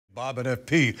Bob and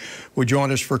F.P. would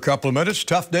join us for a couple of minutes.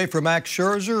 Tough day for Max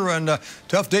Scherzer and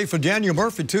tough day for Daniel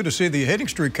Murphy, too, to see the hitting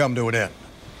streak come to an end.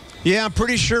 Yeah, I'm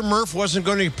pretty sure Murph wasn't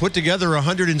going to put together a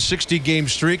 160-game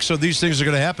streak, so these things are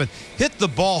going to happen. Hit the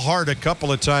ball hard a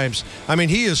couple of times. I mean,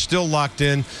 he is still locked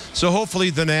in, so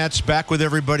hopefully the Nats back with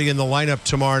everybody in the lineup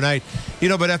tomorrow night. You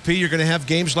know, but FP, you're going to have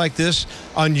games like this.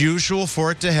 Unusual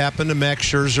for it to happen to Max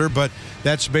Scherzer, but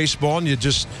that's baseball, and you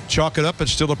just chalk it up.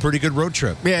 It's still a pretty good road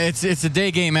trip. Yeah, it's a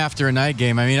day game after a night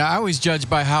game. I mean, I always judge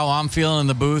by how I'm feeling in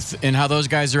the booth and how those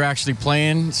guys are actually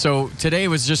playing. So today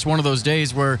was just one of those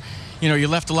days where, you know, you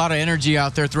left a lot of energy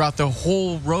out there throughout the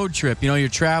whole road trip. You know, you're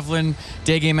traveling,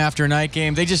 day game after night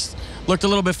game. They just looked a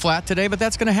little bit flat today, but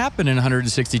that's going to happen in a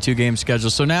 162-game schedule.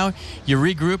 So now you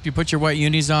regroup, you put your white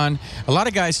unis on. A lot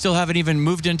of guys still haven't even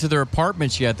moved into their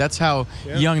apartments yet. That's how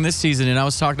young this season. And I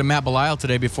was talking to Matt Belisle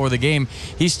today before the game.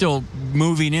 He's still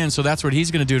moving in, so that's what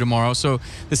he's going to do tomorrow. So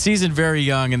the season very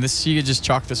young, and this you just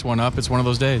chalk this one up. It's one of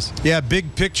those days. Yeah,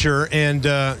 big picture. And,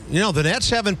 you know, the Nats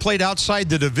haven't played outside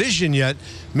the division yet.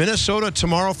 Minnesota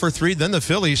tomorrow for 3, then the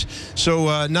Phillies.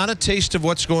 So not a taste of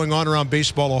what's going on around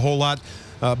baseball a whole lot.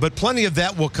 But plenty of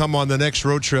that will come on the next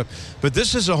road trip. But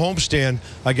this is a homestand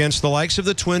against the likes of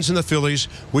the Twins and the Phillies,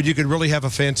 where you could really have a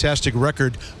fantastic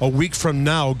record a week from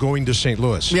now going to St.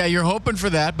 Louis. Yeah, you're hoping for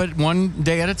that, but one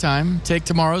day at a time. Take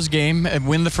tomorrow's game and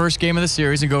win the first game of the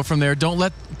series and go from there. Don't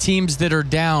let teams that are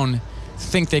down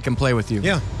think they can play with you.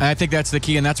 Yeah. And I think that's the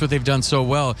key, and that's what they've done so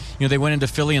well. You know, they went into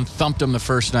Philly and thumped them the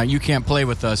first night. You can't play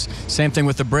with us. Same thing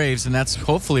with the Braves, and that's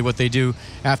hopefully what they do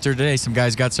after today. Some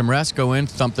guys got some rest, go in,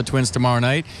 thump the Twins tomorrow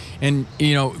night. And,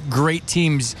 you know, great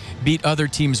teams beat other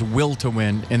teams' will to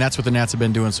win, and that's what the Nats have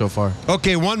been doing so far.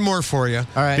 Okay, one more for you. All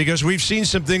right. Because we've seen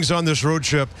some things on this road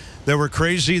trip that were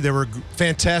crazy, that were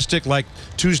fantastic, like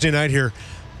Tuesday night here.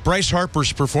 Bryce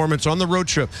Harper's performance on the road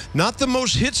trip. Not the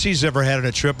most hits he's ever had in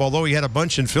a trip, although he had a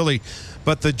bunch in Philly,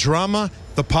 but the drama,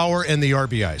 the power, and the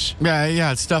RBIs.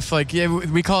 Yeah, it's stuff like,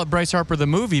 we call it Bryce Harper the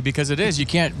movie because it is. You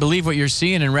can't believe what you're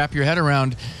seeing and wrap your head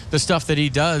around the stuff that he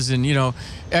does. And, you know,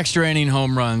 extra inning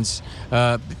home runs,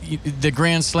 the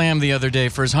grand slam the other day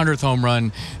for his 100th home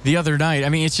run the other night. I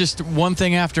mean, it's just one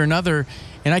thing after another.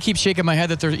 And I keep shaking my head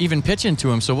that they're even pitching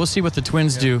to him. So we'll see what the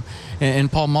Twins do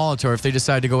and Paul Molitor if they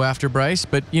decide to go after Bryce.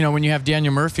 But, you know, when you have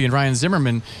Daniel Murphy and Ryan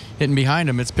Zimmerman hitting behind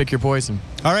him, it's pick your poison.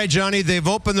 All right, Johnny, they've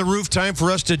opened the roof. Time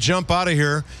for us to jump out of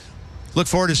here. Look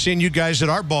forward to seeing you guys at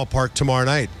our ballpark tomorrow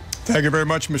night. Thank you very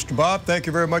much, Mr. Bob. Thank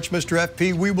you very much, Mr.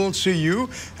 F.P. We will see you.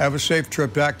 Have a safe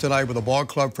trip back tonight with the ball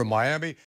club from Miami.